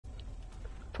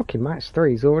Fucking match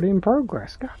 3 is already in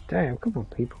progress. God damn, come on,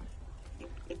 people.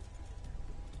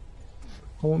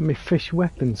 I want my fish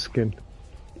weapon skin.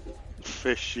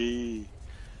 Fishy.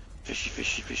 Fishy,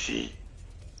 fishy, fishy.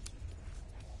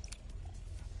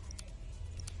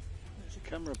 There's a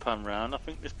camera pan round. I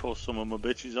think this poor son of my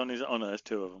bitch is on his... Oh no, there's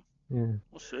 2 of them. Yeah.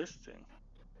 What's this thing?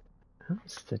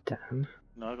 Amsterdam?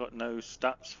 No, I got no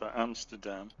stats for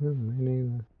Amsterdam. No, me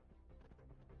neither.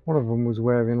 One of them was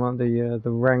wearing like the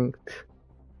ranked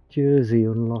jersey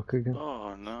unlock again.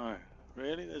 Oh no.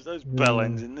 Really? There's those bell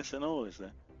ends in this and all, is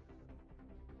there?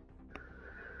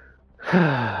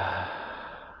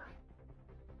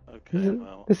 Okay,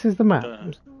 well... This is the map.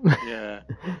 Yeah.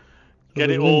 Get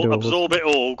it all, absorb it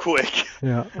all, quick.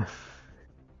 Yeah.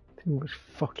 Too much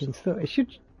fucking stuff. It should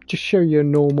just show you a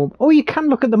normal... Oh, you can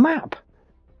look at the map!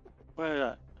 Where is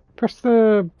that? Press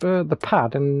the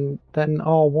pad and then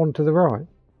R1 to the right.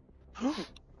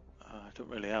 Don't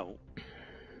really help.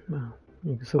 Well,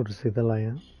 you can sort of see the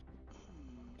layout.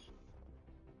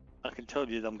 I can tell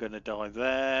you that I'm going to die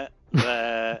there,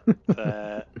 there,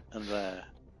 there, and there.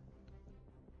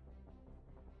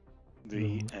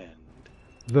 The end.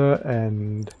 The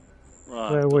end.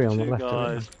 Right, where are we on the left?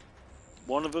 Guys.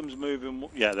 One of them's moving.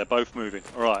 Yeah, they're both moving.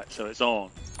 Alright, so it's on.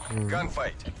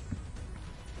 Gunfight.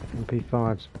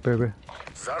 MP5s, baby.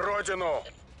 За родину!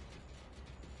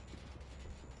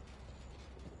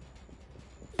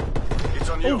 It's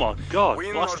on you. Oh my god,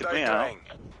 Win blasted or me die out. trying.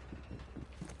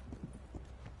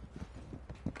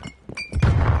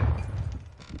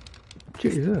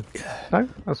 Jesus. No,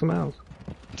 that's something else.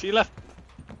 To your left.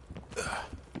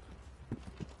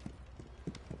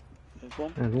 There's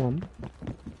one. There's one.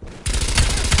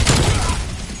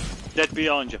 Dead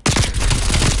behind you.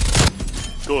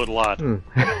 Good lad.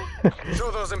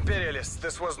 Show those imperialists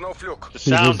this was no fluke. The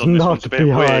sound on this one's a bit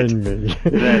weird. Me.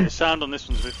 Yeah, the sound on this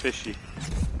one's a bit fishy.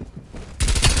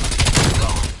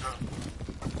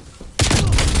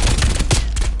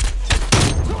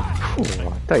 Oh,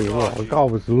 I tell you what, I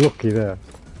was lucky there.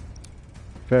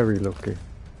 Very lucky.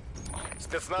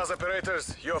 Spetsnaz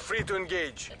operators, you're free to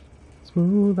engage.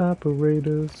 Smooth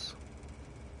operators.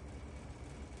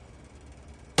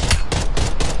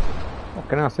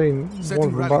 Fucking I seen one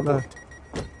of them back there.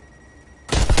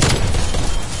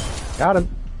 Got him.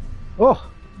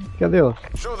 Oh, got the other.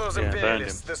 Show those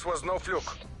imperialists this was no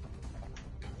fluke.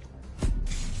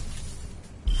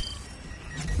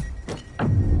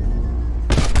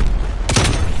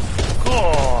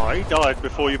 Oh, he died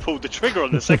before you pulled the trigger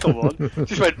on the second one.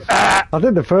 Just went, ah! I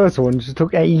think the first one just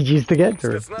took ages to get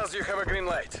to it. Spetsnaz, you have a green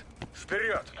light.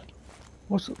 Вперед!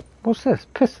 What's this?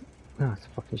 Piss. No, it's a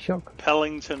fucking shotgun.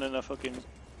 Pellington and a fucking...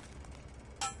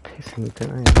 Pissington,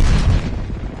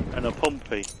 eh? And a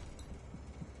pumpy.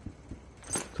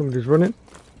 Somebody's running.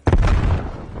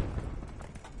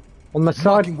 On the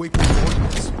side.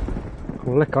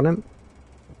 I'll lick on him.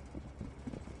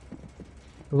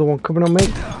 Another one coming on me.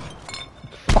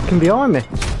 Fucking behind me.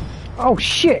 Oh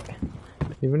shit!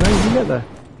 Didn't even know you can get there.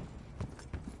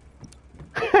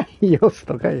 You're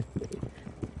stuck, eh?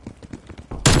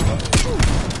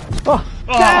 Oh!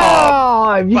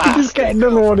 Damn! You can just get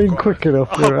another one in quick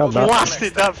enough. I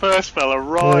blasted that first fella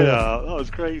right out. That was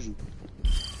crazy.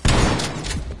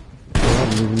 I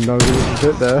didn't even know there was a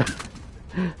shit there.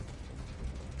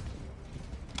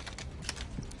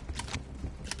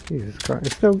 Jesus Christ,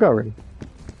 it's still going.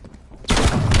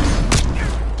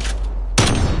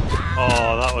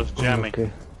 Oh, that was jammy. Okay.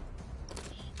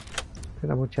 Don't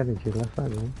have much energy left, I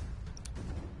don't know.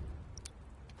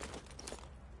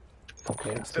 Fuck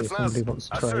it, see if somebody wants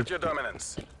to trade. Your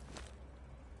dominance.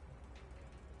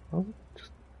 Oh, just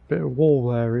a bit of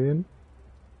wall area in.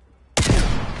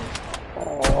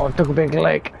 Oh, I took a big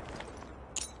leg.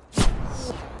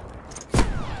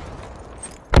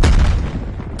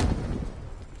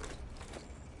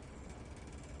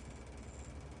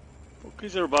 What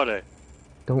is there about it?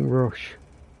 Don't rush.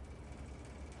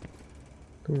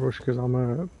 Don't rush because I'm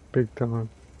hurt big time.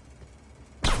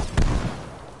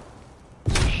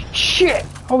 Shit!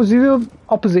 I was the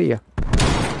opposite you.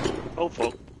 Oh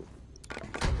fuck.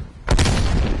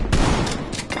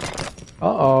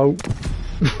 Uh-oh.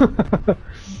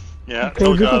 Yeah, I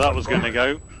told you how that was going to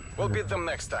go. We'll beat them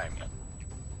next time.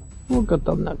 We'll get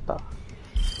them next time.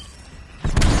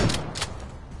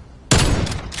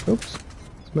 Oops.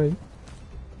 It's me.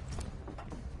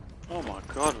 Oh my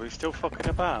god, we're still fucking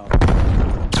about.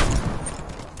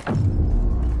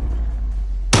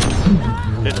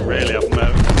 Didn't really have no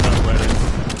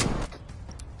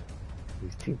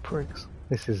These two pricks.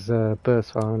 This is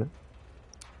burst fire, isn't it?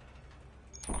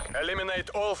 Eliminate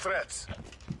all threats.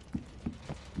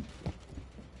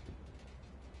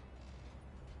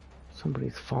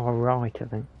 Somebody's far right, I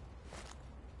think.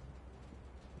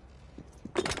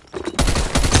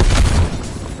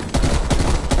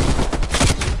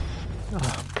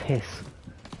 Oh, piss.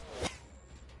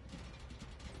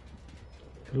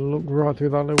 Look right through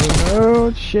that little window.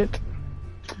 Oh, shit.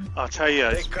 I'll tell you,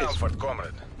 Take comfort,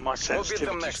 comrade. my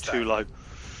sensitivity's next too time. low.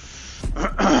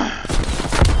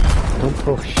 Don't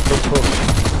push, don't push.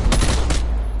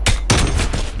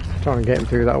 Trying to get him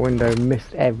through that window,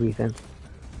 missed everything.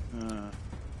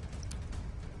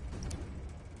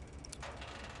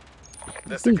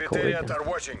 The Decoy Secretariat again. are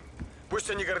watching. Пусть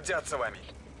они гордятся вами.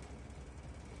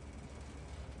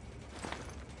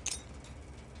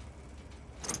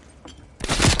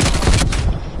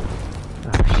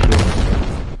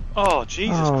 Oh,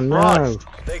 Jesus Oh, Christ! no.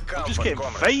 Take I'm comfort, just getting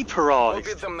comrade. We'll vaporized.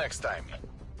 beat them next time.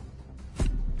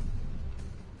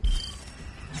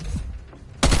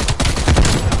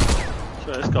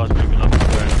 So this guy's moving up the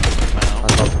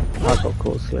ground. I got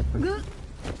caught slipping.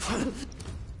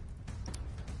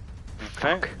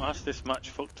 Okay, well, that's this much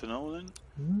fucked to know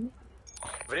then.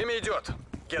 Время идет.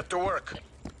 Get to work.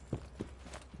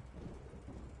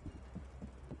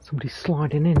 Somebody's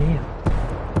sliding in here.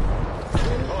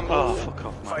 On Oh, move. fuck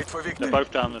off, man. Fight for They're victory.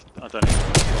 both down the... I don't know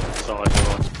which side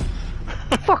they're on.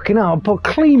 Fucking hell, I put a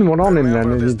clean one on him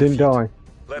then and he didn't die.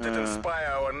 Let it inspire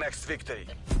our next victory.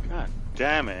 God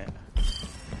damn it.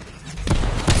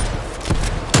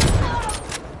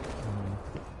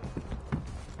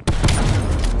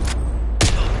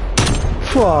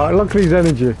 Fuck, look at his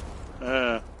energy.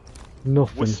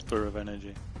 Nothing. Whisper of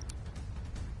energy.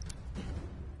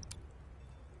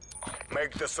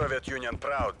 Make the Soviet Union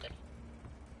proud.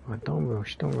 Right, don't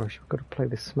rush, don't rush. We've got to play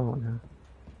this smart now.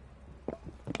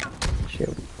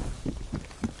 Chill.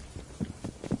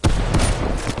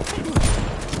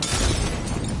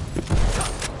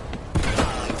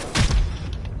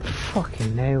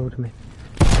 Fucking nailed me.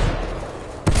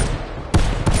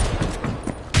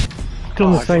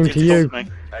 Done the same to you. God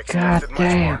Expected much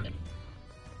damn. more.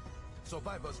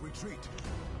 Survivors retreat.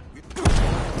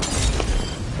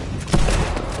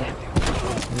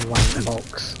 White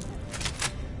box.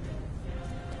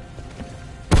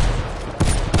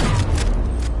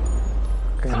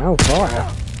 Fucking hellfire.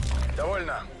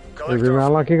 Довольно. Every Collector.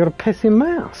 man like he got a pissing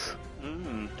mouse.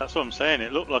 That's what I'm saying.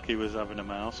 It looked like he was having a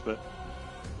mouse, but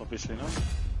obviously not.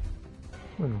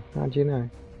 Well, how do you know?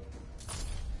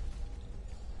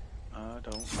 I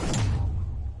don't.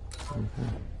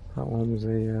 That one was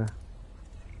the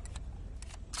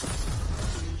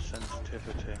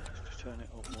Sensitivity. Just turn it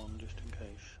up one just in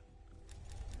case.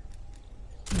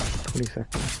 20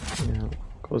 seconds. Yeah,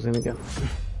 goes in again.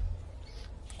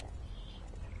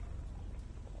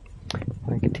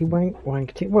 Wankety wank,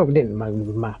 wankety. Well, we didn't moan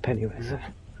the map anyway, so.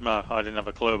 No, I didn't have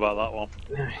a clue about that one.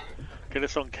 No. Get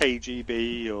us on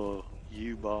KGB or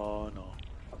U-Bahn or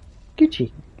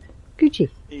Gucci. Gucci.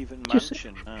 even Just-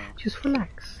 Mansion now. Just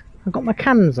relax. I've got my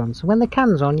cans on, so when the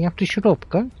can's on, you have to shut up,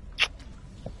 go.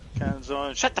 Cans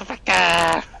on. Shut the fuck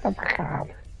up! Oh my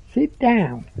God. Sit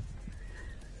down.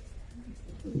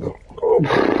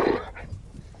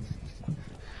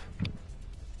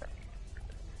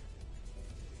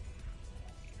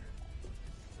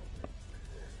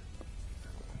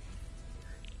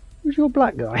 Who's your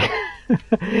black guy?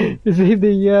 Is he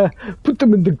the, put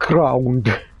them in the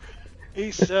ground?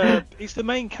 He's the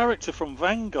main character from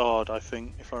Vanguard, I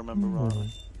think, if I remember right.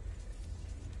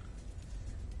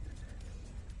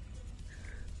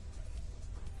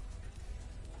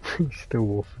 He's still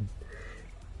wolfing.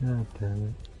 God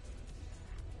damn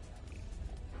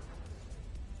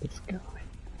it. This guy.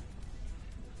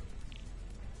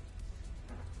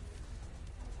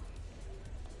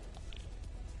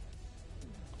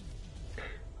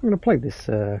 I'm gonna play this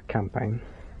campaign.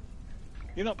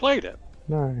 You not played it?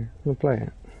 No, I'm gonna play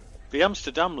it. The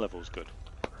Amsterdam level's good.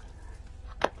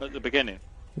 At the beginning.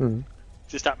 Mm.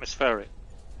 Just atmospheric.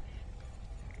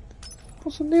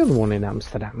 Wasn't the other one in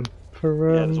Amsterdam?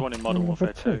 For Yeah, there's one in Modern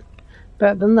Warfare 2.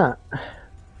 Better than that.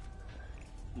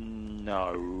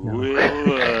 No, it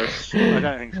was. I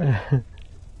don't think so.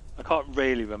 I can't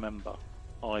really remember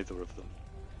either of them.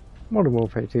 Modern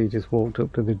Warfare 2 just walked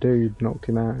up to the dude, knocked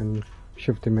him out and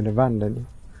shoved him in a van, didn't you?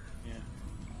 Yeah.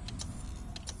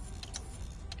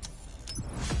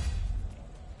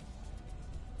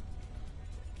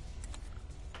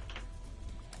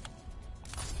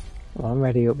 Well, I'm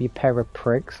ready up, you pair of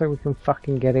pricks, so we can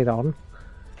fucking get it on.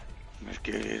 Let's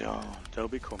get it on. They'll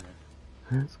be coming.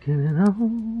 Let's get it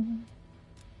on.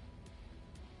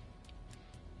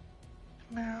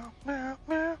 Meow, meow,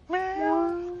 meow,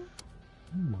 meow.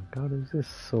 Oh my god, who's this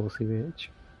saucy bitch?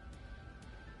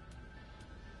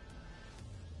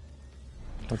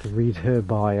 Try to read her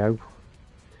bio.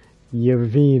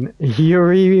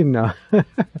 Yurina.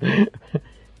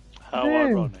 How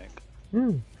ironic.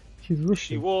 Yeah, she's Is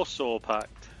she Russian. Warsaw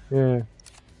Pact? Yeah.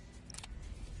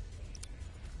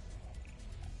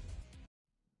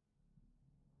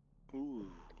 Ooh.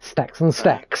 Stacks on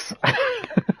stacks.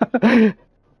 Got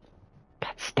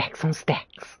stacks on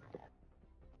stacks.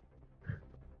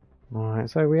 Alright,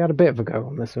 so we had a bit of a go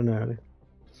on this one earlier.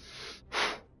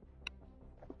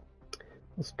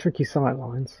 That's tricky sight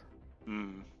lines.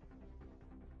 Hmm.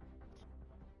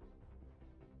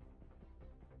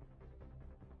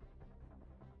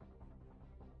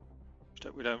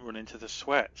 We don't run into the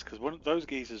sweats, because those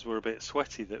geezers were a bit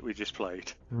sweaty that we just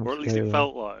played. Or at least it Absolutely.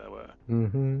 felt like they were.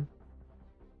 Mm-hmm.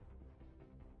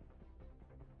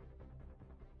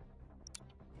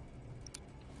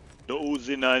 The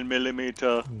Uzi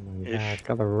 9mm Yeah, ish.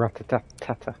 got the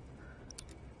rat-a-tat-tat-a.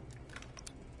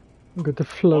 I'm going to One of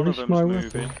flourish them's my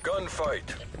moving. weapon.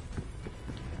 Gunfight.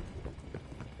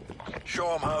 Show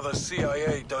them how the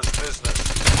CIA does business.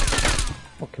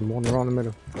 Fucking one right in the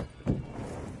middle.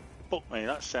 Fuck me,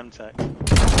 that's Semtech.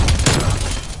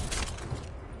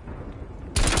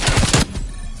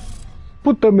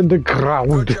 Put them in the Good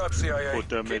ground. job, CIA. Put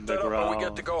them Keep in the that up and we get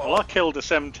ground. to go Well, I home. killed a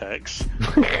Semtex.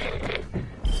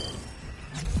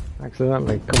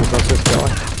 Accidentally come across this guy.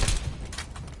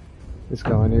 This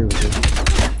guy I knew was it.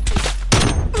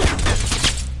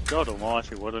 God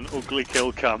almighty, what an ugly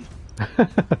kill cam.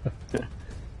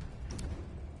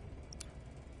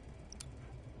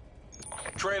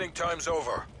 Training time's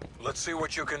over. Let's see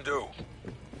what you can do.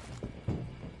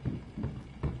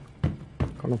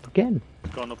 Gone up again.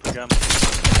 Gone up again.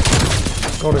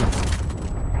 Got him.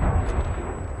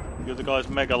 The other guy's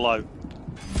mega low.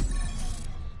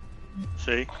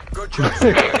 See? Good job,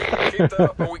 CIA. Keep that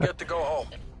up and we get to go home.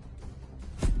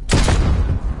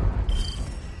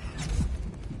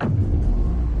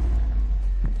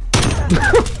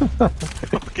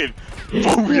 Fucking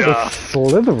booyah!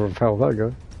 Slither of hell, that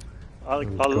guy. I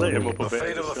lit him up a The bit.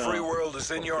 fate at of the the free start. world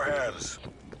is in your hands.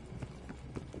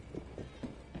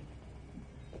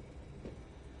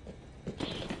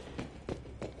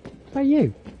 Is that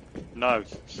you? No,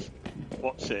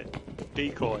 what's it?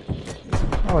 Decoy.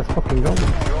 Oh, it's fucking gone. You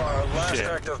are our last Shit.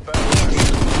 active battle.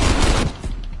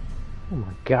 Oh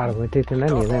my god, we're taking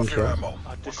any of Top them off your shit. ammo. I We're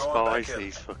going despise back in.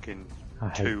 these fucking I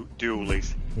hate. two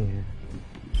dualies. Yeah.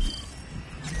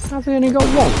 How's he only got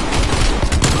one?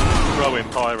 Throw in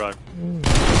pyro.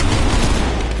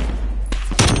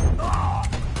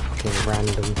 Fucking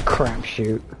random crap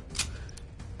shoot.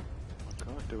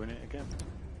 God, doing it again.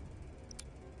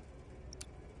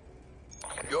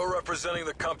 You're representing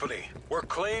the company. Work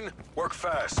clean, work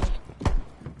fast.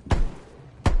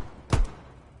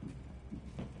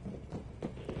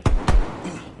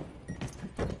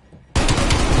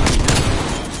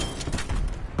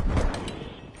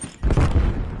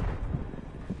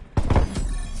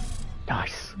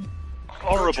 Nice.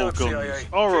 Horrible Good job, guns. CIA.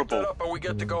 Keep that Horrible. up and we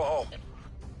get to go home.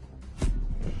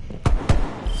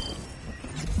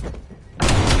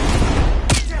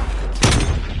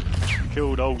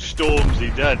 Killed old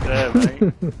Stormzy dead there,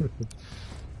 mate.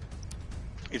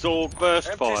 He's all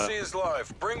burst fire. MTC is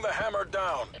live. Bring the hammer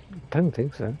down. Don't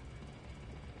think so.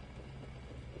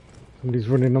 Somebody's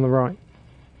running on the right.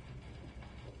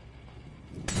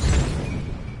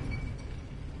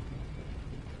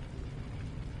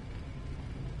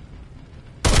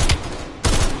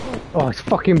 Oh, it's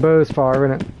fucking burst fire,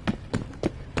 isn't it?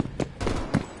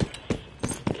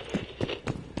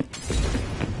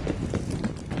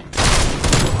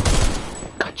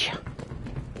 Gotcha.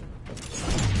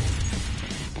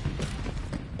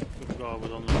 The guy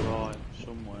was on the right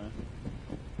somewhere.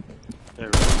 There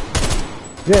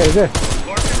he is. Yeah, yeah.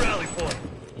 Marking rally point.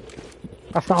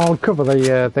 That's not on cover,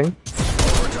 the thing.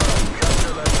 Overtime.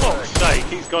 Capture that Fuck's flag. sake,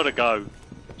 he's got to go.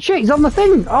 Shit, he's on the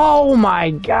thing! Oh my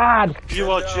god!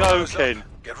 You are Get down, hands joking.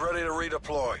 up. Get ready to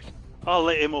redeploy. I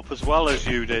lit him up as well as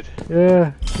you did.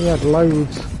 Yeah, he had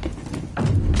loads.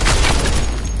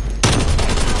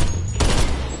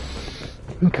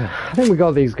 Okay, I think we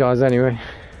got these guys anyway.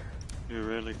 You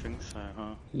really think so,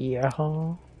 huh? Yeah.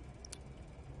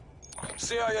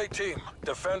 CIA team,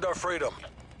 defend our freedom.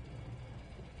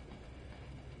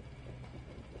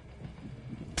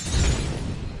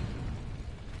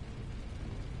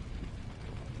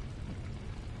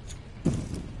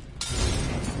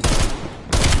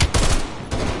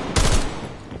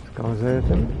 Guys there,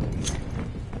 then.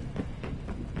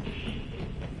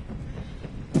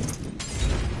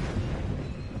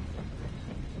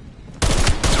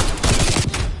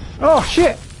 Oh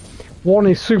shit! One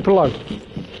is super low.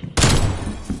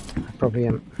 Probably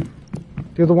him.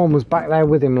 The The other one was back there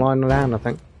with him lying down, I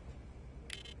think.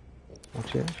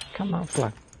 Watch it. Come on,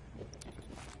 flag.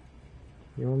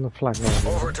 You're on the flag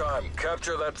there. Overtime.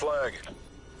 Capture that flag.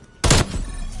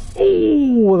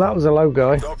 Oh, that was a low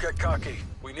guy. Don't get cocky.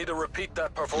 We need to repeat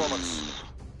that performance.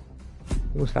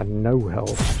 Almost had no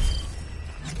health.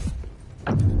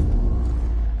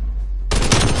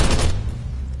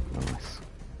 Nice.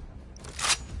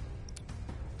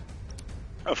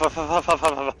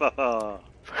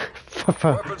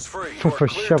 Weapons free. For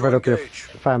shove it up your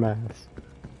fam ass.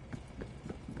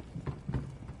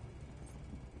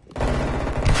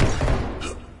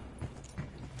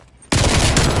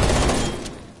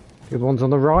 The other one's on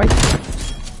the right.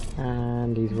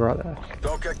 And he's right there.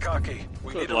 Don't get cocky.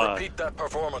 We need to repeat that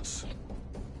performance.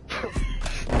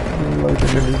 Loading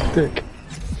in his dick.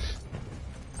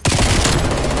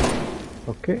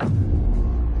 Okay.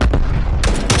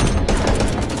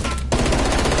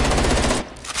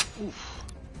 Oof.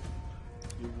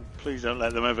 Please don't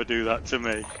let them ever do that to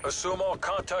me. Assume all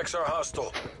contacts are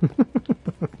hostile.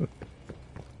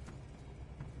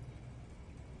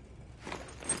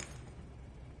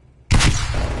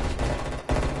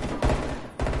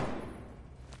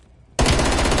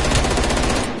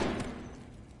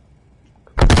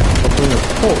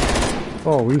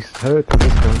 Oh, he's hurt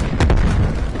this one.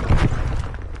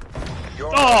 You're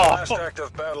the last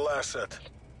active battle asset.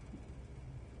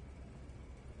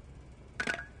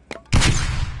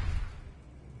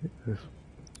 It's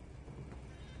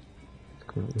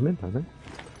coming up the mid, I think.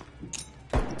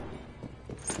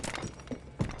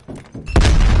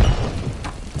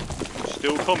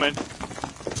 Still coming.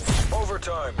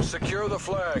 Overtime. Secure the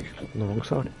flag. On the wrong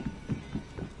side.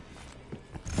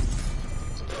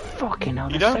 Fucking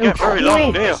hell, you don't get very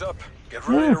long, do you? Get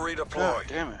ready to redeploy. God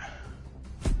damn it.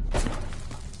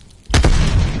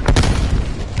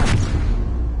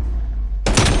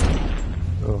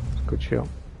 Oh, good shot.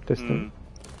 Distant.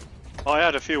 I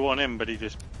had a few on him, but he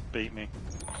just beat me.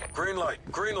 Green light.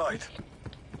 Green light.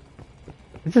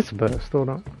 Is this a burst or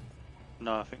not?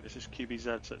 No, I think this is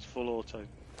QBZ, so it's full auto.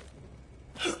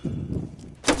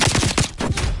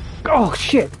 Oh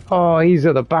shit! Oh, he's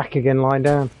at the back again, lying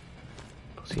down.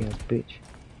 Pussy ass bitch.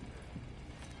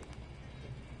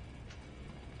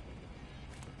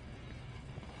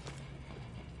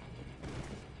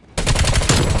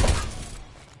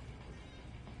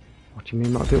 What do you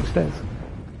mean, might be upstairs?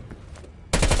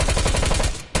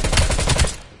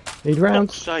 Need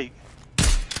rounds? God's sake.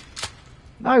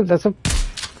 No, there's a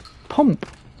pump.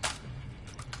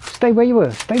 Stay where you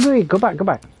were. Stay where you. Go back. Go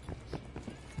back.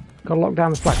 Gotta lock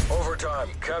down the flag. Overtime.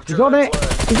 Capture He's on it.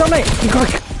 flag. He's on it. You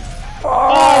got.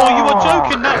 Oh, you were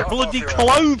joking. That bloody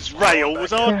clothes rail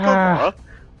was our cover.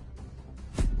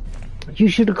 You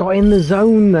should have got in the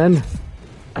zone then.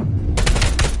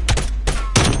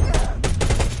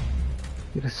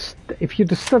 If you'd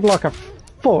have stood like a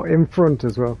foot in front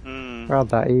as well. Not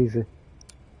that easy.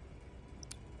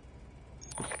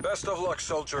 Best of luck,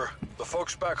 soldier. The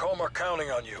folks back home are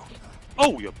counting on you.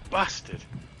 Oh, you bastard.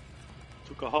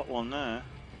 Took a hot one there.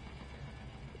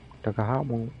 Took a hot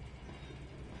one.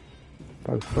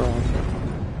 Both fries.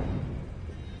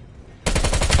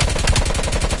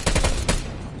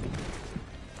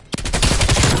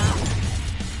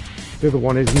 The other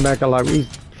one is mega low. He's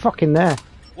fucking there.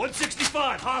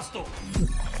 165, hostile.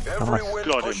 Every wind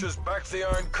Got pushes back the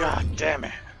Iron Curtain. God damn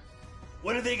it.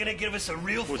 When are they gonna give us a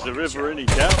real Was the fucking river challenge?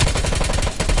 any doubt?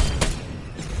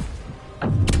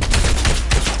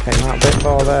 Came out a bit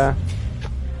far there.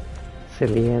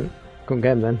 Silly ant. Couldn't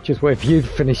get him then. Just wait for you to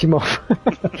finish him off.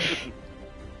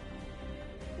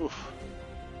 Oof.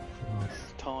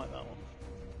 Nice. Tight, that one.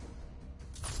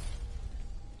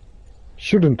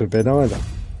 Shouldn't have been either.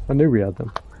 I knew we had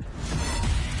them.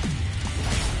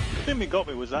 The thing that got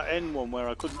me was that end one where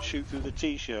I couldn't shoot through the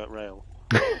t-shirt rail.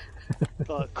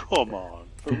 Like, come on.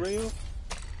 For real?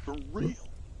 For real?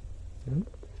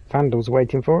 Vandal's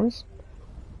waiting for us.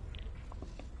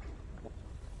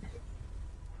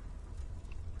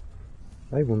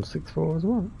 They won 6-4 as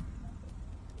well.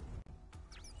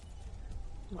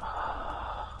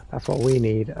 That's what we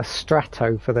need. A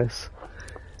Strato for this.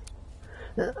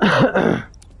 Fuck,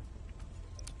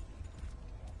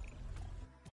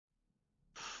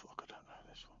 I don't know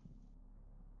this one.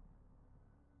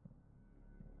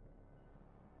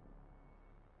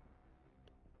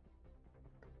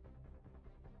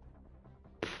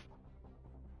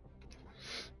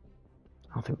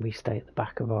 I think we stay at the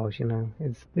back of ours, you know.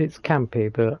 It's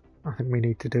campy, but I think we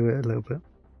need to do it a little bit.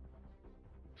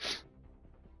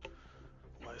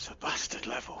 Well, it's a bastard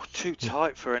level. Too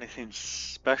tight for anything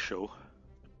special.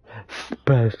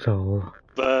 Special.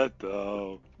 But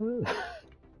though.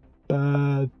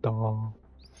 dog.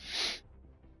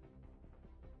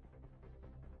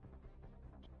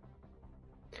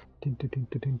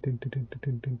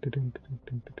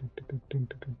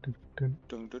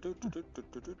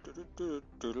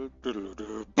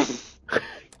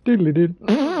 Diddly-did.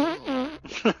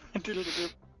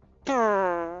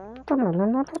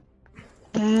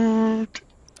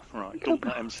 Right, dump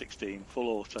that M16, full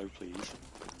auto, please.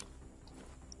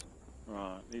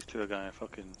 Right, these two are going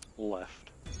fucking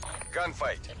left.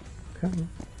 Gunfight. Okay.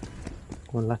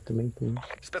 One left to me, please.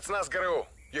 Spetsnaz ГРУ.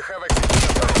 You have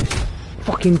executed.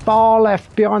 Fucking bar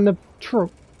left behind the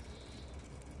truck.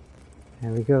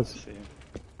 There he goes. See him.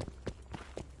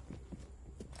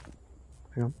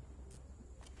 Hang on.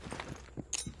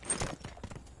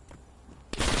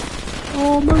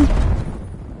 Oh man!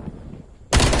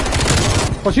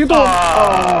 What's you doing?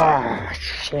 Oh,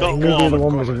 shit! Got Maybe the one.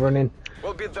 one was running.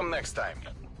 We'll beat them next time.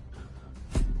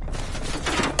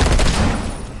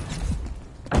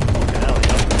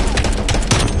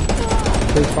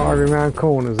 They firing around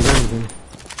corners and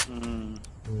everything.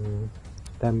 Mm.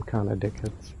 Them kind of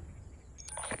dickheads.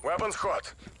 Weapons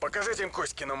hot. Покажите им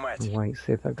Кузькину мать. Wait,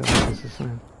 see if that guy does the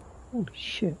same. Holy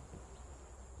shit!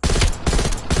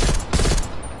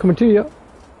 Coming to you.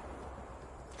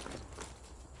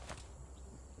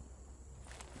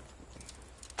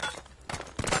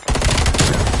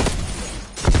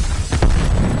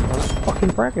 Fucking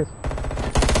braggers.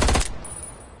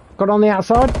 Got on the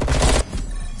outside.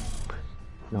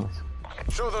 Nice.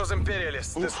 Show those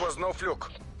imperialists this was no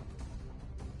fluke.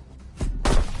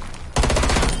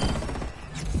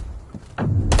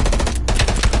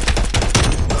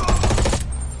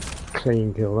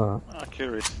 Clean kill that.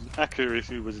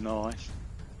 Accuracy was nice.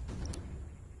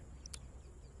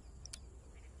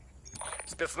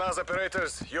 Spetsnaz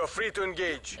operators, you're free to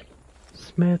engage.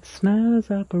 Spetsnaz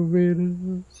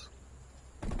operators.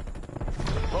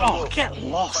 Oh, get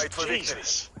lost, Fight for victory.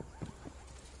 Jesus!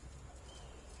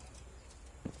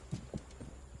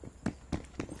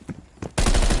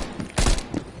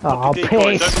 Oh,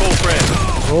 Decoy, piss! don't fall for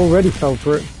it. Already fell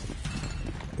for it.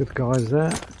 Good guys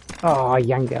there. Oh,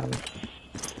 yank out.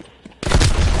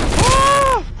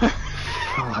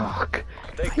 Fuck.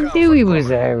 They I come knew for he was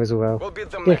cover. there as well. We'll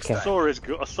beat them next Dickhead.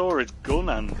 time. I saw his gun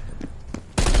and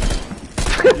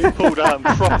you pulled out and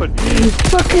proper.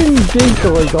 Fucking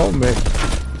decoy got me.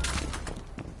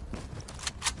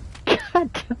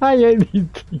 I hate these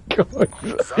decoys.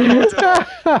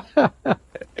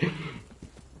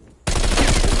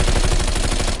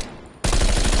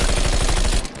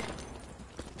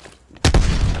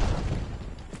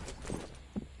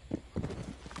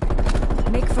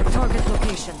 Make for target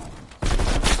location.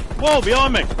 Whoa,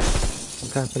 behind me!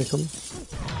 Okay, pretty cool.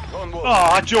 Lone wolf. Oh,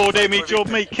 I jawed him, he jawed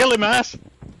me. Kill him, ass!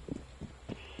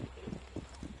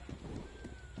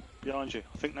 Behind you.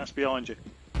 I think that's behind you.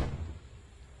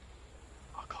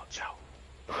 I can't tell.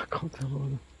 I can't tell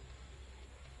either.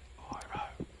 Pyro.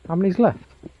 How many's left?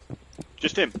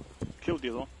 Just him. Killed the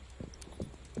other one.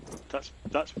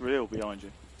 That's real behind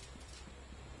you.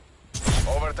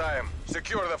 Overtime.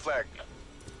 Secure the flag.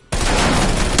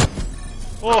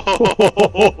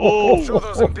 Oh! Show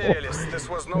those imperialists this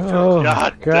was no fluke. Oh,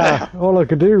 God God. All I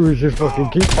could do was just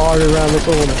fucking keep firing around the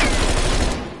corner.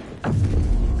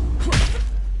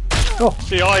 Oh,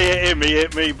 See, I hit him, he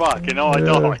hit me back, and I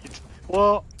Yeah. died.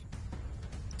 What?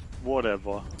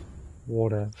 Whatever.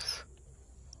 what else?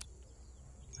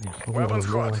 Yeah, I'm Weapons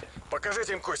going hot. wide.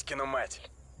 Покажите им Кузькину мать.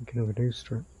 Thinking of a new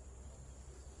strip.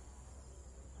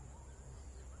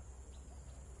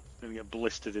 Gonna get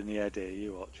blistered in the head here,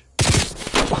 you watch.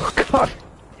 Oh, God.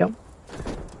 Yep.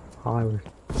 I was.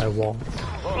 Lone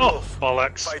Oh, wolf.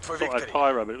 bollocks. Fight for Thought I had victory.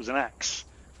 pyro, but it was an axe.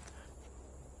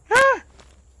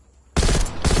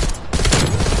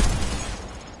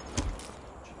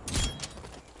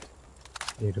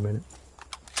 Need a minute.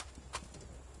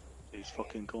 He's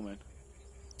fucking coming.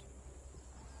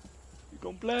 You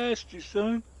gonna blast you,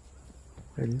 son?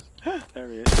 There it is. There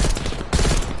he is.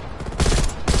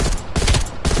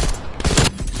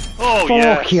 Oh, Fuck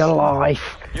yes. your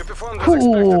life. You performed as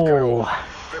expected, Cool. ГРУ.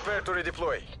 Prepare to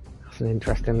redeploy. That's an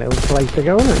interesting little place to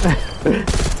go, isn't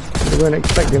it? We weren't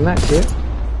expecting that shit.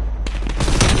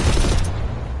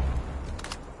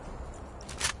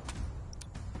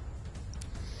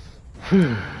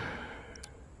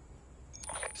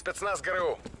 Spetsnaz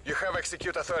ГРУ. You have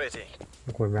execute authority.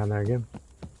 I'm going round there again.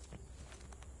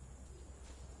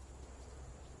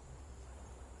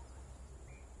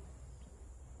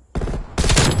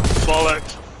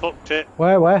 Bollocks. Fucked it.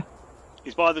 Where?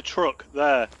 He's by the truck,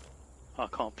 there. I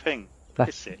can't ping.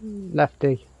 Piss Left, it.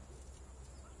 lefty.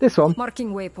 This one?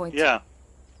 Marking waypoint. Yeah.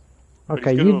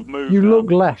 Okay, gonna have moved you now.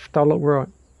 look left, I'll look right.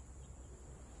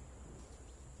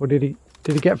 Or did he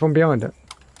get from behind it?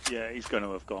 Yeah, he's going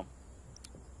to have gone.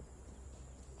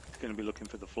 He's going to be looking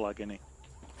for the flag, isn't he?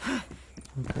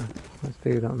 Okay, let's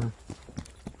do that now.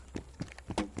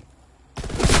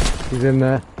 He's in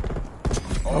there.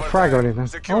 Oh, frag or anything.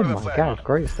 Oh my god,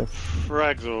 great stuff.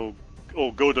 Frag's all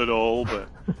good and all, but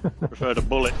prefer the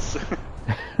bullets.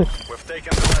 We've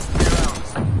taken the last 3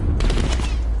 rounds.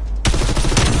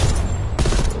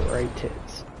 Great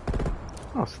hits.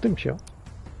 Oh, stim shot.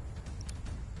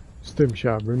 Stim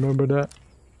shot, remember that?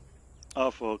 I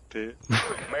fucked it.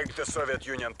 Make the Soviet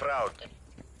Union proud.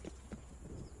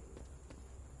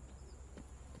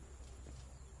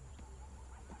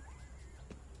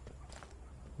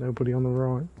 Nobody on the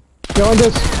right. Behind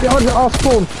us! Behind us! Our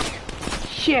spawn!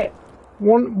 Shit!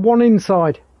 One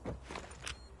inside.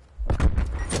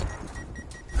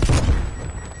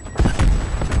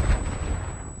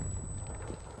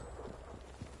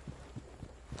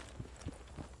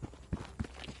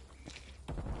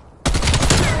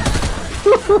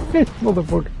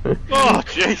 Motherfucker. Oh,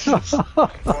 Jesus. 4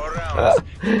 rounds.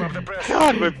 Keep up the pressure.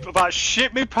 God, we about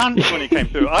shit me pants when he came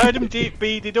through. I had him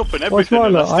beaded up and everything. What's mine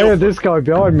and look? I still heard this guy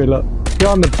behind me, look.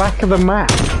 Behind the back of the map.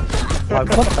 Like,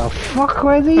 what the fuck?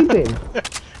 Where's he been?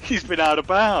 He's been out of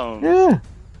bounds. Yeah.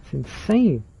 It's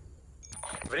insane.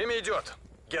 Время идет.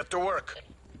 Get to work.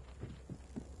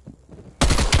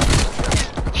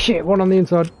 Shit, one on the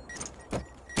inside.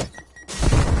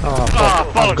 Oh, fuck. Ah,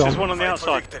 I've bollocks, gone. there's one on the Fight for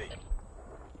outside. victory.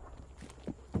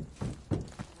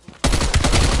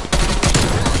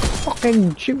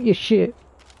 Fucking shoot your shit.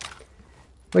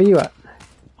 Where you at?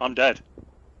 I'm dead.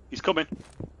 He's coming.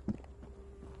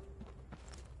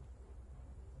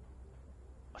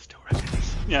 I still reckon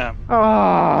he's... Yeah.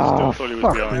 Oh, Still thought he was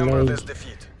fuck behind. Remember me. this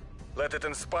defeat. Let it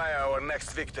inspire our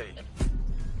next victory.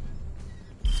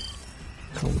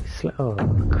 Oh,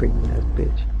 creepy ass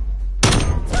bitch.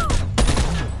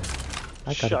 I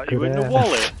got Shot a you good in the ass.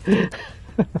 wallet.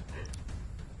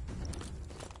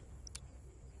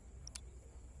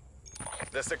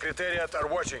 The Secretariat are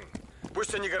watching.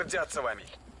 Пусть они гордятся вами.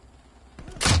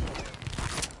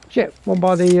 Shit, one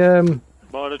by the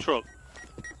By the truck.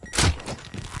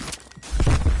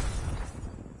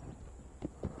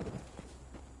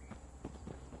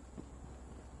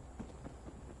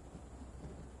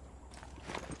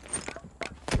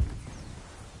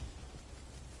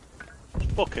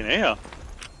 It's fucking here.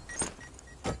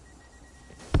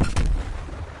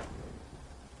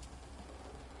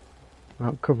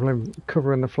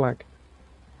 covering the flag.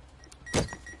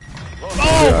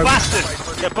 Oh,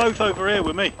 bastard! They're both over here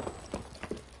with me.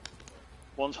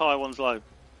 One's high, one's low.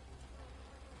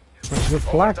 That's the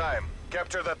flag. Time.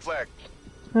 Capture that flag.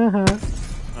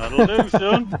 That'll do,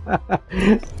 son.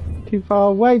 Too far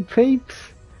away, peeps.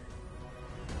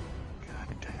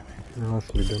 God damn it. Oh, that's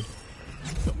what we done.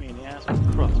 Got me in the ass with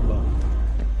a crossbow.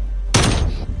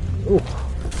 Ooh.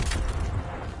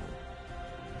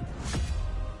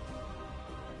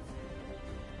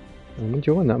 I'm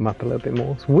enjoying that map a little bit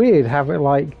more. It's weird how it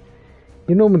like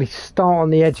you normally start on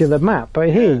the edge of the map, but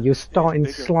here you're starting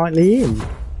bigger. slightly in.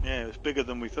 Yeah, it was bigger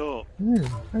than we thought. Yeah,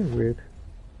 very weird.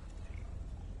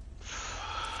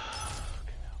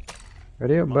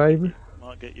 Ready up, baby.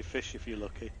 Might get your fish if you're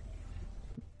lucky.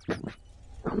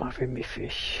 I'm having me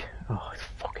fish. Oh, it's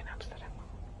fucking Amsterdam.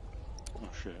 Oh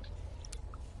shit.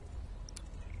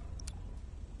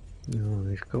 No,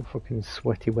 he's got fucking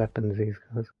sweaty weapons, these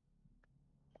guys.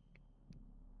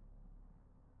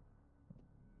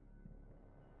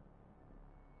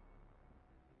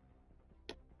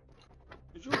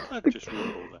 Did your flag just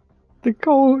rumble then?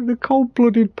 The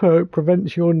cold-blooded perk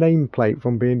prevents your nameplate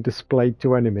from being displayed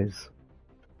to enemies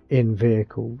in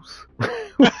vehicles.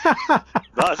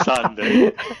 That's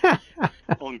handy.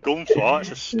 On gunfight,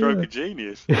 it's a stroke of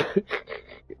genius. In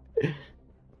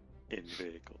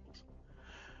vehicles.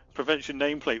 Prevents your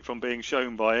nameplate from being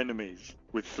shown by enemies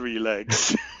with 3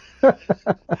 legs. Oh,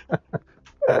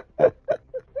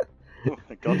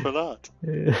 thank God for that.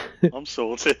 I'm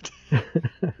sorted.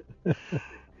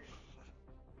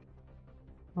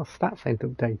 My stats ain't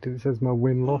updated. It says my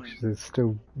win-loss is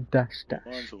still dash.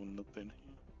 Mine's all nothing.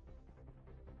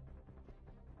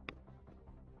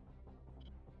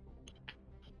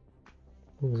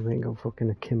 We ain't got fucking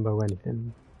akimbo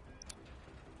anything.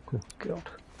 Oh god.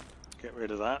 Get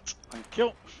rid of that. Thank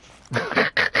you.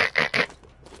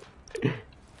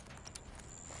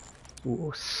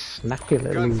 Ooh, snappy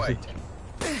little Uzi. Gunfight.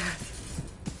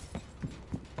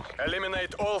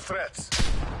 Eliminate all threats.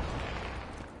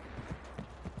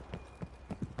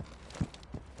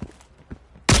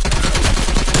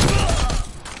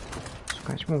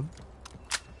 Scratch one.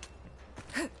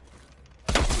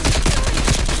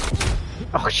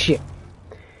 Oh shit!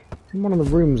 It's in one of the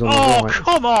rooms on the Oh, right.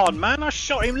 come on, man! I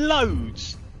shot him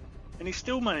loads, and he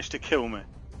still managed to kill me.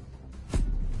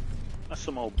 That's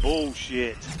some old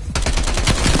bullshit.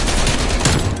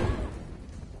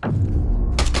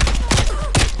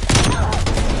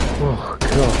 Oh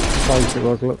god, close it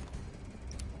was, look.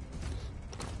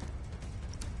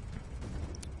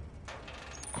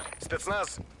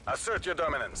 Spetsnaz, assert your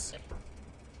dominance.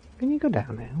 Can you go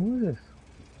down there? What is this?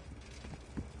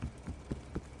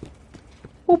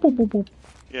 Boop, boop, boop, boop.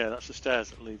 Yeah, that's the stairs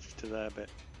that leads to their bit.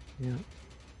 Yeah.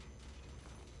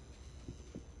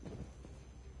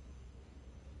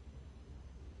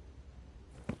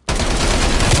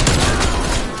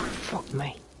 Fuck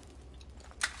me.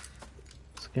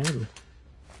 Scared me.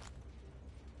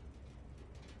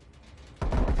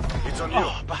 It's on you.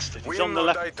 Oh, bastard! He's Win on the or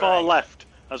left, die far trying. left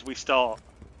as we start.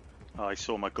 Oh, I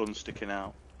saw my gun sticking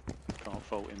out. Can't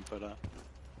fault him for that.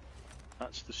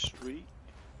 That's the street.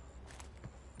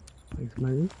 He's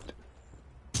moved.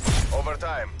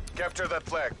 Overtime. Capture that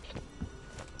flag.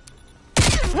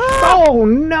 Oh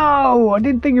no! I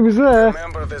didn't think it was there.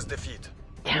 Remember this defeat.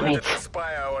 Damn Let it. it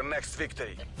inspire our next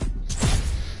victory.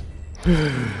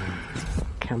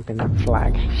 Camping that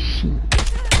flag. Shit.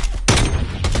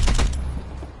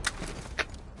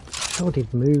 I thought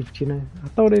he'd moved, you know. I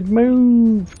thought he'd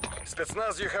moved.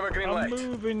 Spetsnaz, you have a green I'm light.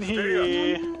 moving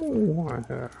Period. here.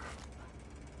 Oh,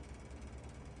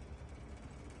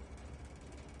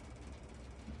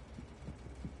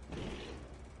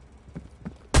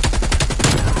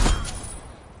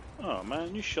 Oh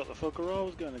man, you shot the fucker I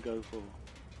was going to go for.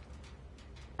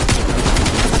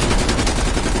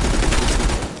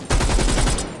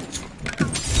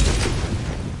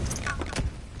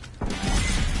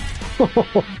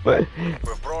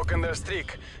 We've broken their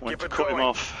streak. Went Keep to it cut going. him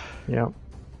off. yeah.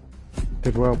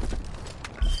 Did well.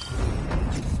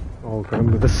 Oh, got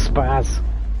him with the spaz.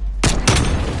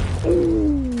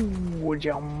 Ooh, would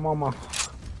your mama?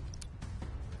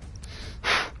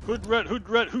 Hood rat,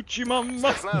 hoochie mama.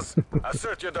 Spetsnaz,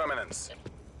 assert your dominance.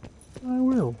 I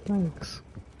will, thanks.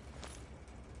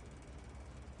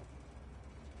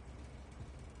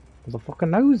 There's a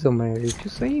fucking nose on there, you've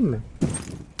just seen me.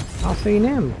 I've seen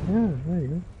him, yeah, there you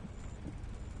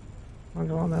go. I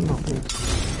don't like that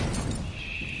muffin.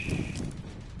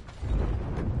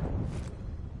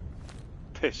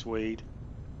 Pissweed.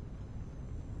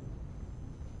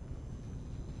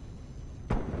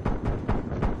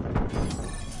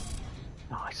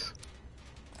 Nice.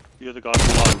 The other guy's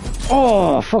below.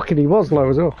 Oh, fucking he was low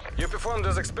as well. You performed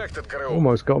as expected, Karel.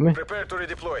 Almost got me. Prepare to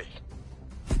redeploy.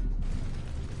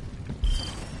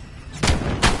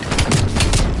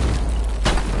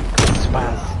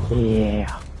 Spaz.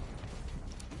 Yeah.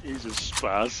 He's a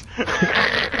spaz.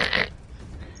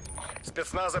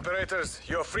 Spetsnaz operators,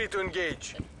 you're free to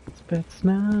engage.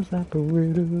 Spetsnaz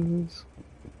operators.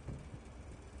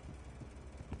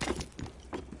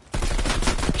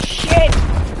 Shit!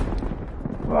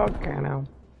 Fucking hell.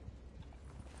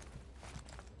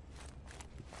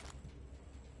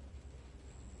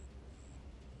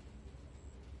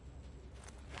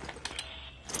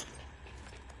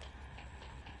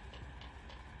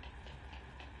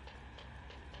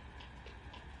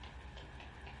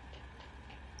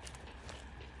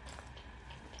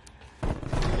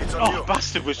 It's on Oh, you.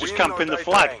 bastard was just Win or camping the die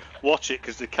flag. trying. Watch it,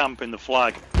 because they're camping the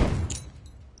flag.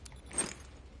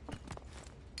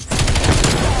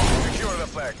 Secure the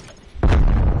flag.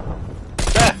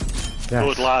 There! Yes.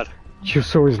 Good lad. You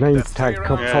saw his name That's tag 3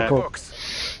 pop rounds Yeah. in the up.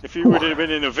 books. If he would have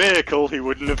been in a vehicle, he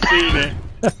wouldn't have seen it.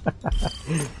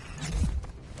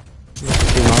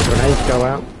 See my grenades go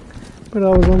out. But I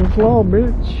was on the floor,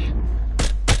 bitch.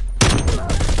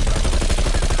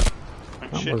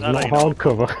 That Shit, was that not ain't hard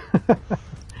cover.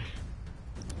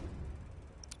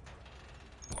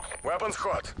 Weapons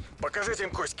hot. Покажите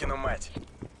им Коськину мать.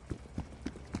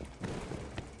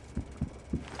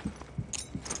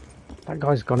 That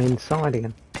guy's gone inside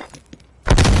again.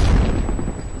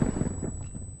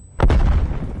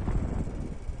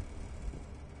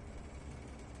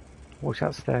 Watch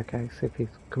that staircase if he's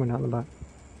coming out the back.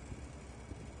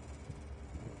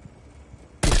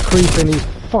 He's creeping, he's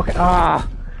fucking. Ah!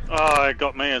 Oh, it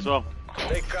got me as well.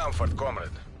 Take comfort, comrade.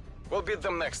 We'll beat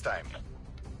them next time.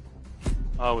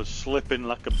 I was slipping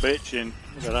like a bitch in.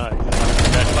 Look at that.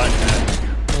 He's dead back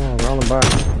there. Oh, rolling back.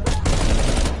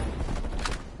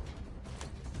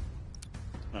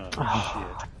 Oh,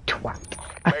 Ah, shit.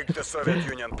 twat. Make the Soviet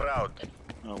Union proud.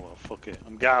 Oh well, fuck it.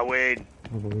 I'm going.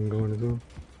 I'm going as well.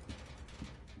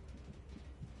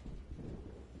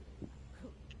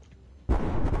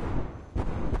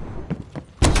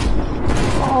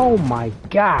 Oh my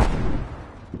god!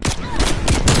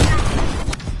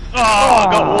 I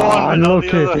got one, but not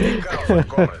the other. Be careful,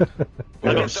 comrade.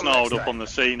 I got snarled up on the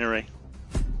scenery.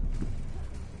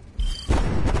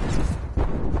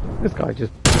 This guy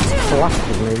just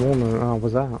blasted me, wasn't it? Oh,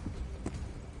 was that?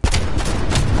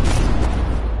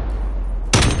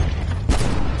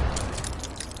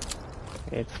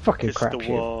 It's fucking It's crap the shit.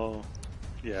 wall.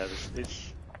 Yeah,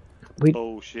 it's We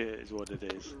bullshit is what it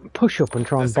is. push up and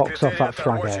try and The box off that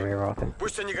Secretariat flag are area, I think.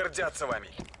 Пусть они гордятся вами.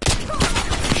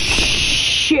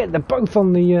 Shit, they're both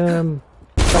on the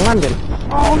landing.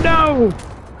 Oh no!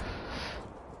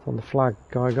 On the flag,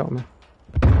 guy got me.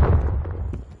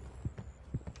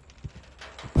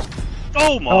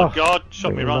 Oh my Oh, god,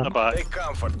 shot me bring right in him the back. Take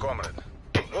comfort, comrade.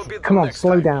 We'll beat Come them on, next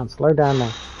slow time. down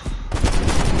now.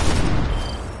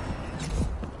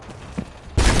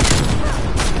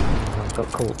 I've got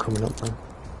caught coming up now.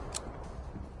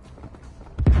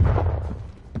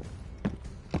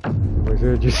 Where's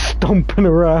it just stomping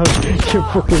around your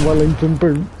fucking Wellington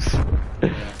boots?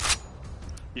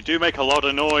 You do make a lot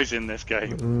of noise in this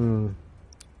game.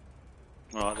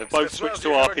 Right, they've both switched to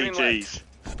RPGs.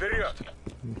 Вперед!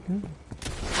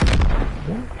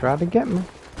 Yeah, try to get me.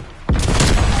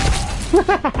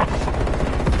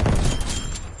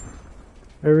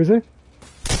 Where is he?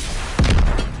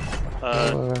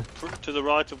 To the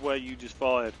right of where you just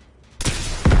fired.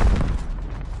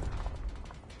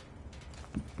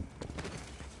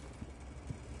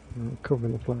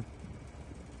 Covering the flag.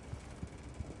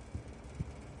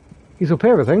 He's up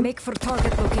here, I think. Make for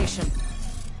target location.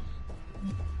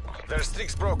 Their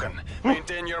streak's broken.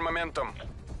 Maintain your momentum.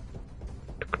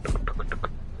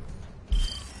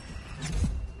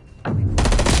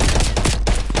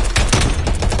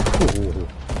 Ooh,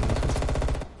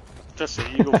 Just so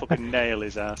you go fucking nail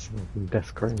his ass.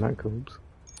 desecrating that comes.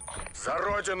 За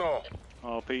родину!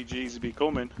 RPGs be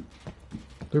coming.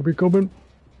 They'll be coming.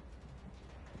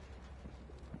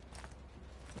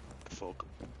 Fuck.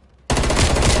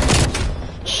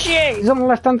 Shit, he's on the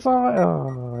left hand side.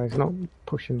 Oh, he's not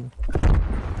pushing.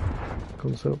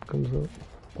 Comes up.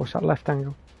 Watch that left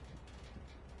angle.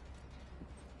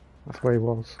 That's where he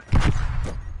was.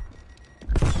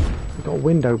 You've got a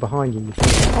window behind you.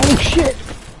 Oh shit!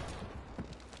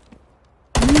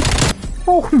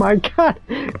 Oh my god!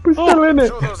 We're still in it!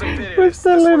 Show those We're imperialists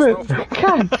still this in was it! no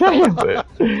fun. God damn it!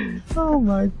 Oh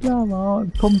my god, my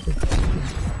heart's pumping.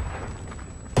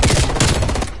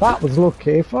 That was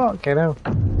lucky, fucking hell.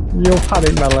 Your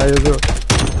panic melee as well.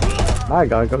 That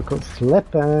guy got caught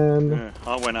slipping. Yeah,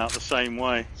 I went out the same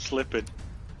way, slipping.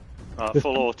 Right,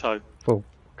 full auto. Full.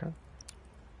 Okay.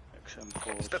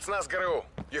 XM4. Спецназ ГРУ.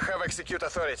 You have execute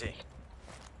authority.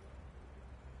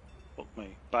 Fuck me.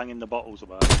 Banging the bottles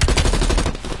about.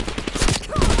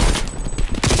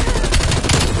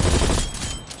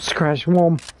 Scratch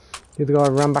one. The other guy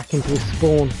ran back into his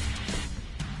spawn.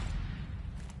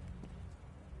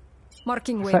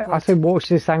 Marking I waypoint. said watch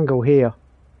this angle here.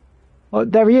 Oh,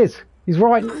 there he is. He's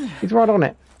right on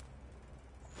it.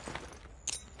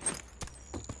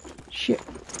 Shit.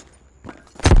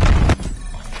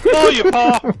 Oh, you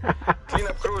pa! Clean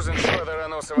up crews and ensure there are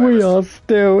no We survivors. are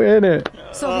still in it.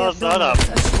 Soviet shut up.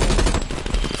 buildings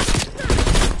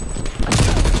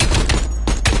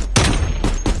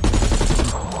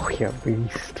ashore. Oh, you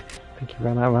beast. I think he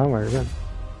ran out of ammo again.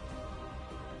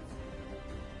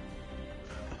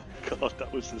 God,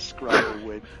 that was the scramble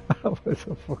win. That was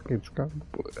a fucking scramble.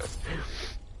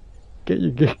 Get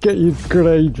your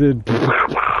grenades in.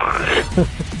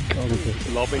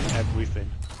 Lobbing everything.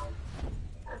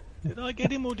 Did I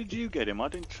get him or did you get him? I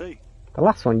didn't see. The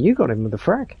last one you got him with the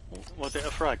frag. Was it a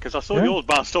frag? Because I saw Yeah. yours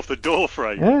bounced off the door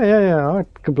frame. Yeah. I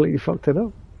completely fucked it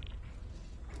up.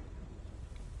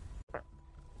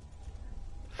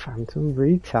 Phantom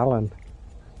retalon.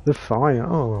 The fire.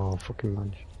 Oh, fucking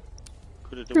man.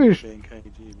 Could have done with being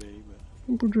KGB,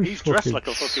 but He's he's dressed like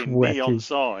a fucking sweaty. neon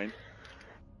sign.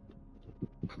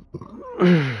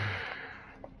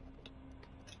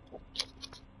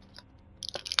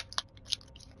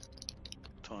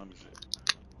 What time is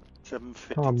it?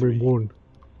 7:53. Time we won.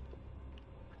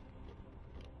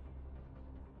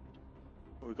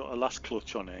 We've got a last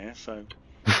clutch on here, so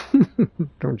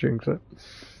Don't jinx it.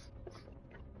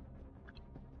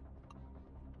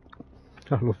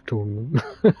 I love tournament.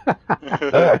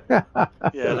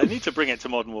 yeah, they need to bring it to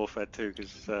Modern Warfare 2 because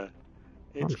it's good.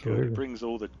 Absolutely. It brings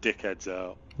all the dickheads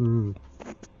out. Mm.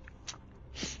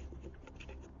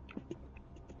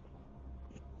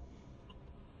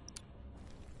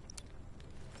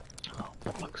 Oh,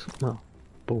 bollocks. No.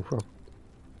 Bullfrog.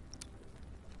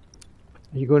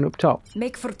 Are you going up top?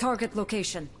 Make for target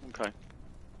location. Okay.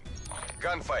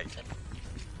 Gunfight.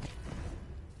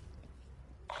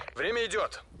 Время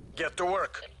идет. Get to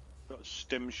work. Got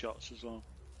stim shots as well.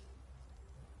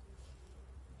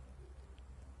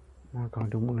 Oh god, I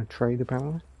don't want to trade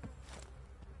apparently.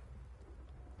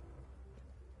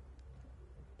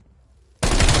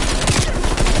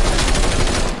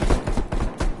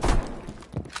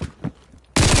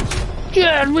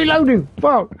 Yeah, reloading!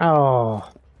 Fuck! Oh.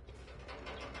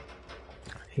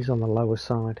 He's on the lower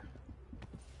side.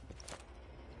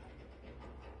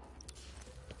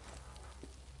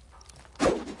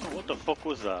 What the fuck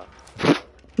was that? The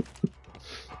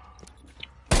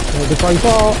very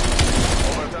far.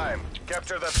 Overtime.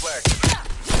 Capture that flag.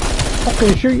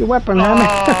 Fucking shoot your weapon, Hammy.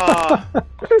 I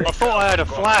thought I had a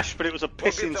flash, but it was a We'll beat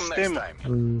pissing them stim. next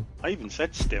time. I even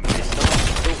said stim. I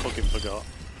still fucking forgot.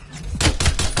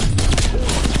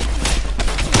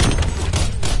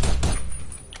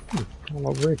 I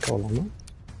like recoil on that.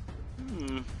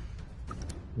 Hmm.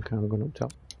 Okay, I'm going up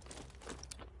top.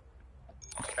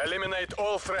 Eliminate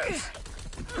all threats.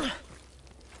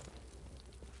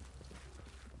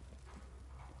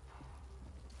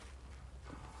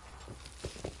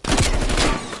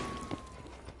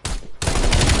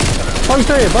 Both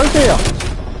here, both here!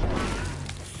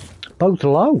 Both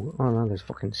low? Oh no, there's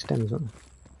fucking stems on them.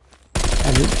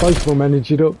 And both of them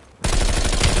energied up.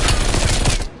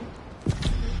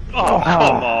 Oh,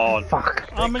 come on! Fuck.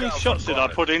 How many shots did I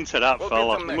put into that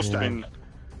fella? It must have been.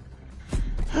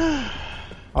 I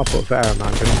put a fair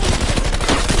amount in.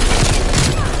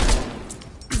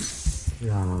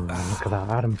 Oh, look at that.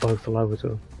 I had them both low as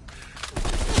well.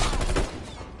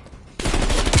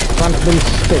 If I'd been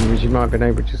stims, you might have been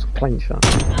able to just clench that.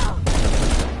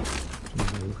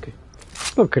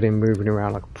 Look at him moving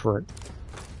around like a prick.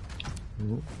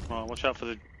 Right, watch out for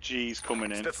the G's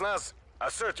coming in. Spetsnaz,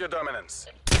 assert your dominance.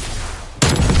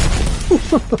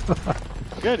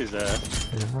 Good, he's there.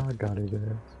 Yeah, I got it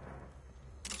there.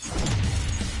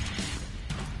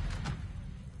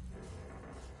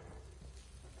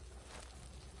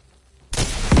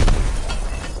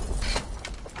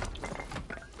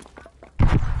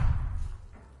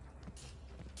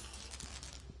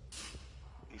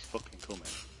 He's fucking coming.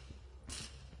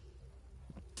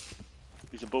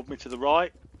 He's above me to the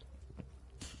right.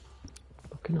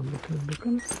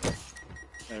 Looking.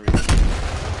 There he is.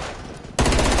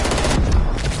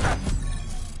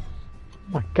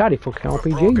 My god, he fucking We've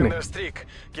RPG broken me. their streak.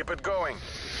 Keep it going.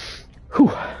 Hoo!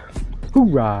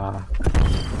 Hoorah!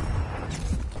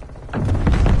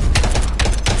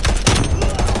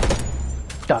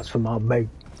 That's for my mate.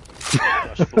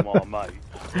 That's from our mate.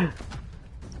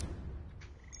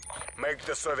 Make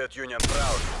the Soviet Union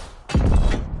proud.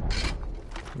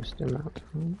 I'm still out.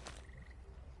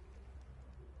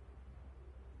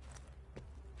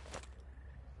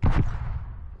 Tell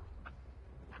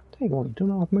you what, you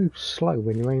don't have to move slow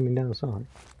when you're aiming down sight.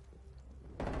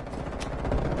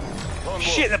 Lone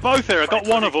Shit, wolf, they're both here. I got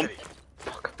fight one for of them. victory.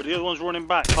 But the other one's running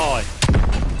back high.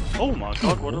 Oh my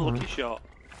god, what a lucky shot.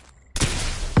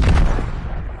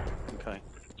 Okay,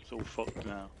 it's all fucked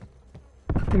now.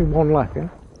 Only one left, yeah?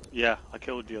 Yeah, I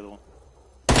killed the other one.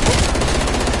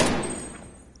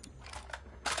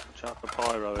 Watch out for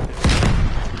Pyro.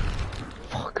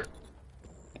 Fuck.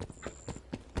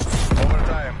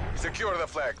 Overtime. Secure the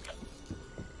flag.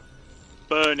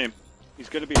 Burn him. He's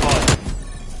gonna be high.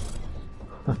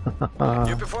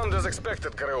 You performed as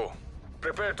expected, crew.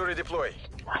 Prepare to redeploy.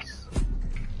 Nice.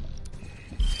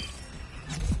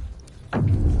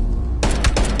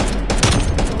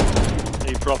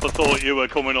 He proper thought you were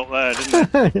coming up there,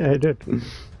 didn't he? Yeah, I did.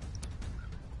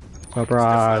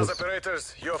 Surprise. Spetsnaz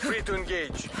operators, you're free to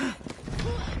engage.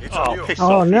 It's Oh, on you. piss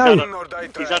Oh, off. no. Win or die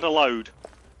He's had a load.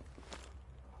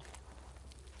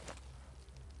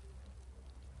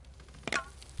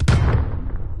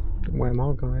 Where am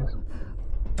I, guys?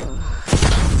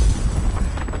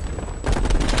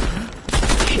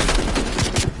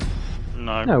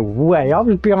 No. No way, I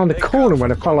was behind the corner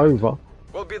when I fell over.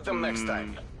 We'll beat them next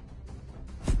time.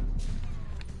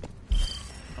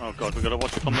 Oh god, we gotta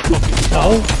watch it on the fucking The star.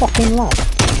 whole fucking lot.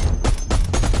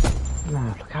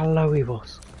 Oh, look how low he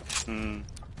was. Hmm.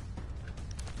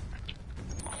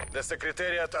 The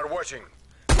Secretariat are watching.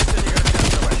 Sending a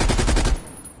gentleman.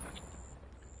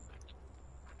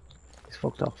 He's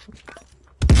fucked off.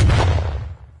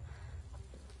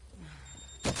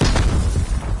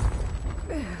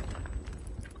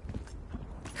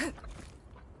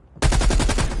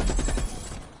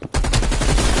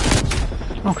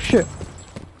 Oh shit!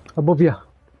 Above you.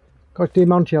 Got the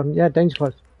Monty on. Yeah, danger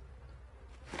close.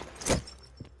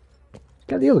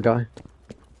 Get the other guy.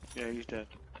 Yeah, he's dead.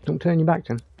 Don't turn your back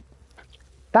to him.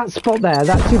 That spot there,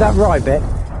 see that right bit?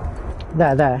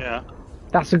 There. Yeah.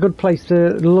 That's a good place to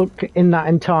look in that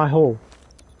entire hall.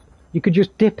 You could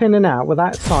just dip in and out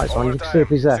without sights on. You can see if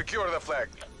he's there. Secure the flag.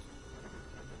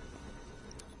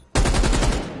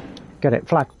 Get it.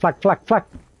 Flag, flag, flag, flag.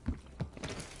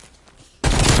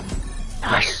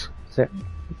 Nice. That's it.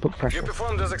 Put You pressure.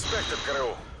 performed as expected,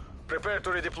 Karoo. Prepare to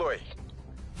redeploy.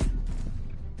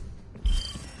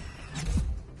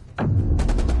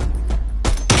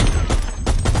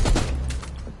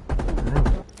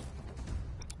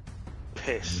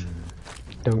 Piss.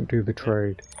 Don't do the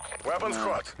trade. Weapons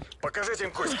hot. Покажите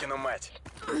им Кузькину мать.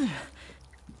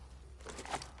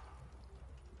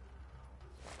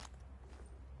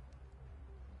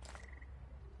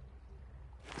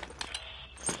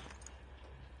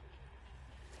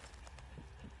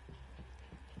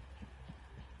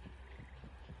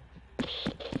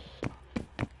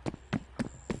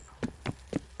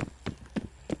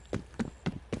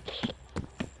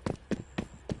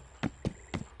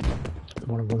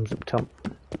 One of them's up top.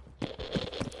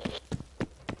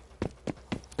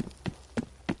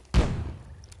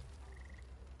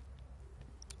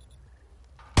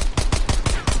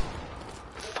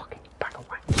 Fucking back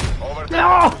away.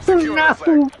 Overtime. Secure the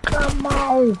flag. No! Come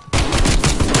on!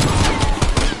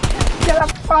 Get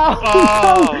up! Oh,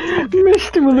 Oh, no!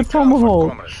 Missed him with a tomahawk.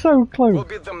 comrade. So close. We'll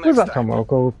beat them What's next that time. tomahawk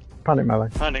called? Panic melee.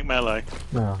 panic melee.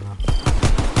 No, no.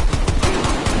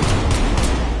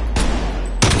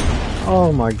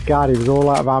 Oh my god, he was all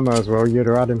out of ammo as well. You'd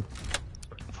have had him.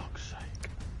 Fuck's sake.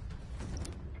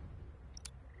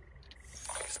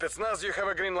 Spetsnaz, you have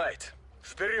a green light.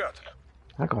 Вперед!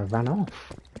 That guy ran off.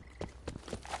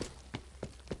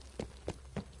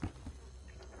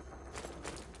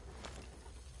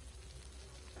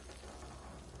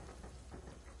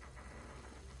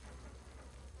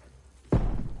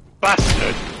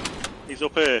 Bastard! He's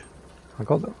up here.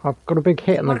 I've got a big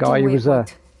hit on the Marking guy who was there.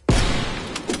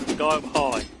 waypoint. The guy up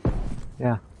high.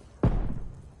 Yeah.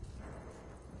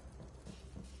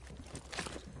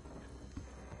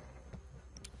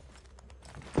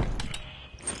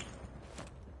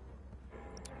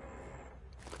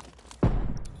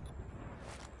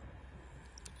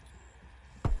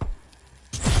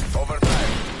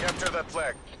 Overtime. Capture that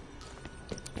flag.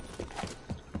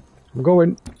 I'm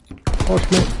going.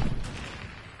 Watch me.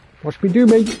 Watch me do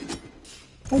me.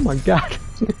 Oh my god.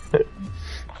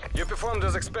 You performed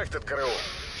as expected, Karoo.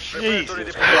 Prepare to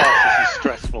Jesus redeploy. Christ, this is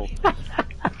stressful.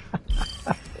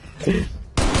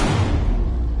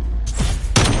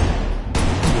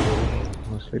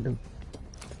 I'll sleep him.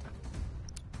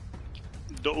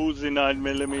 The Uzi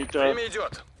 9mm Время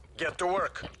идет. Get to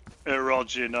work.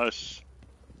 erogenous.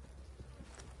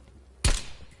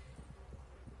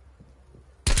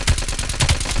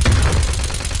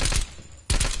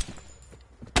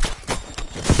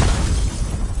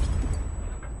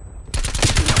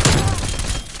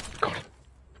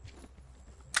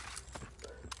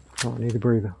 Oh, I need a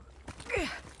breather.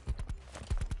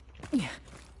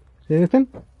 See anything?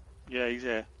 Yeah, he's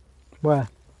here. Where?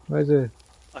 Where's the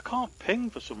I can't ping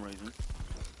for some reason.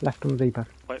 left on the D-pad?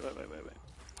 Wait.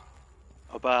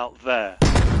 About there.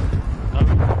 No.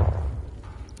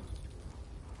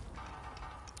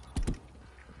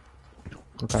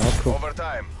 Okay, that's cool.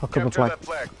 Overtime. I'll cover Capture flag. that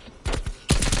flag.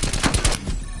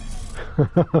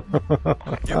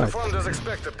 You performed as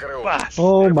expected, Karoo. Bastard.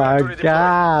 Oh Prepare my to redeploy.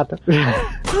 god!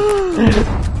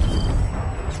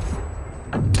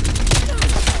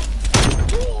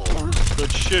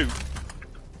 Good shoot.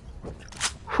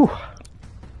 Whew.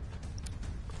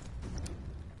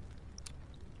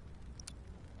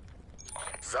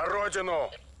 За родину!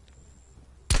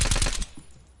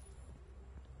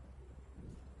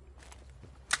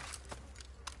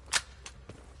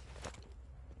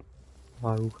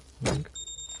 Low.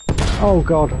 Oh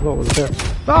god, I thought it was a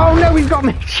bit. Oh no, he's got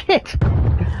me! Shit!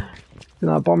 In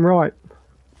that bottom right.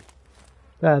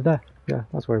 There. Yeah,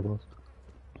 that's where he was.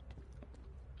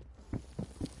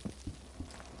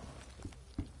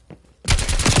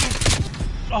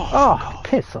 Oh,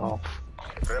 piss off.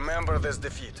 Remember this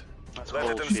defeat. That's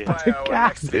Let it bullshit. inspire our God.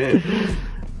 next move.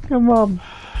 Come on.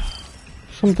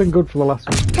 Something good for the last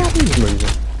one. God, he's moving.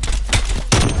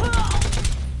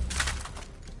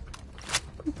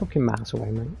 Put the fucking mouse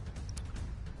away, mate.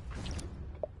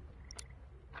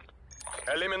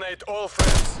 Eliminate all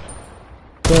threats.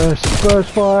 Burst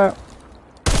fire.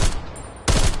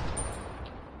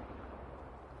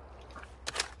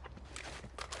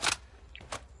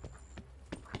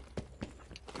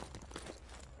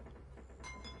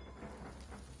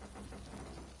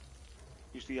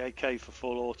 Use the AK for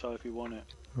full auto if you want it.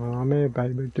 Oh, I'm here,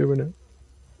 baby, doing it.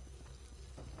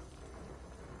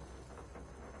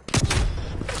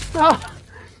 Ah!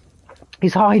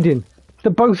 He's hiding.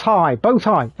 They're both high. Both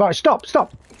high. Right, stop.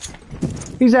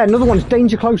 He's there. Another one's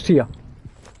danger close to you.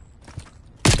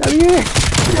 Damn you!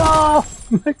 Oh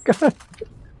my god!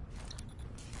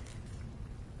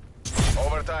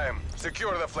 Overtime.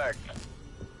 Secure the flag.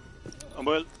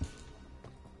 I'm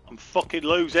fucking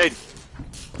losing.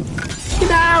 Get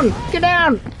down! Get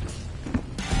down!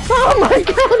 Oh my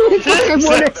god! We fucking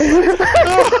won it!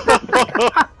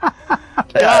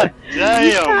 God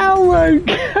damn! Oh my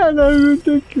god, that was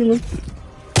ridiculous.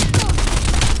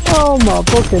 Oh my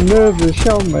fucking nerves are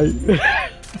shot, mate.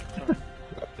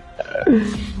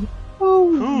 Oh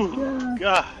my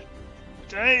God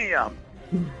damn!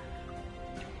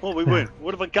 What we win?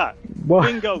 What have I got? What?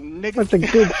 Bingo, nigga. That's a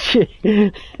good shit.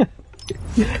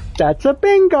 That's a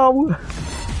bingo!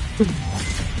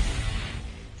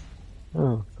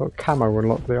 Oh, got camo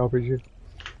unlocked the RPG.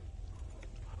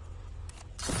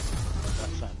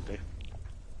 That's handy.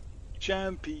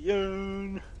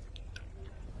 Champion!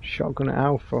 Shotgun at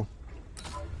Alpha.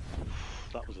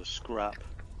 That was a scrap.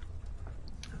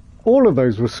 All of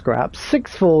those were scraps.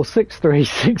 6'4", 6'3",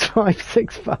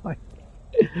 6'5",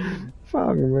 6'5".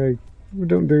 Fuck me. We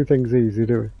don't do things easy,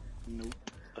 do we? Nope.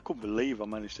 I couldn't believe I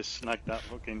managed to snag that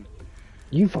fucking...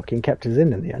 You fucking kept us in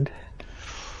the end.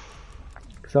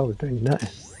 Because I was doing nothing.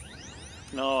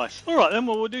 Nice. Alright then,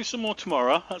 well we'll do some more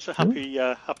tomorrow. That's a happy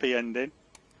happy ending.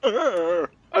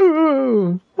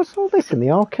 Oh, what's all this in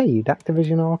the arcade?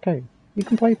 Activision Arcade. You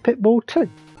can play Pitball too.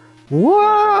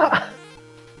 What?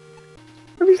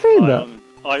 Have you seen that?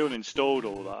 I uninstalled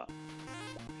all that.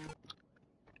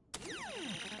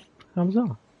 How was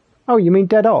that? Oh, you mean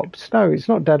Dead Ops? No, it's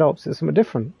not Dead Ops. It's something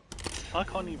different. I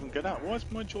can't even get out. Why is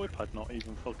my joypad not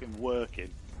even fucking working?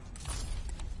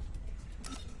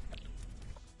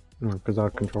 No, because I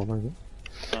control it.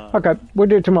 Okay, we'll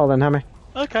do it tomorrow then, Hammy.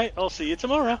 Okay, I'll see you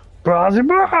tomorrow. Brazzy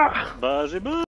bra! Bye.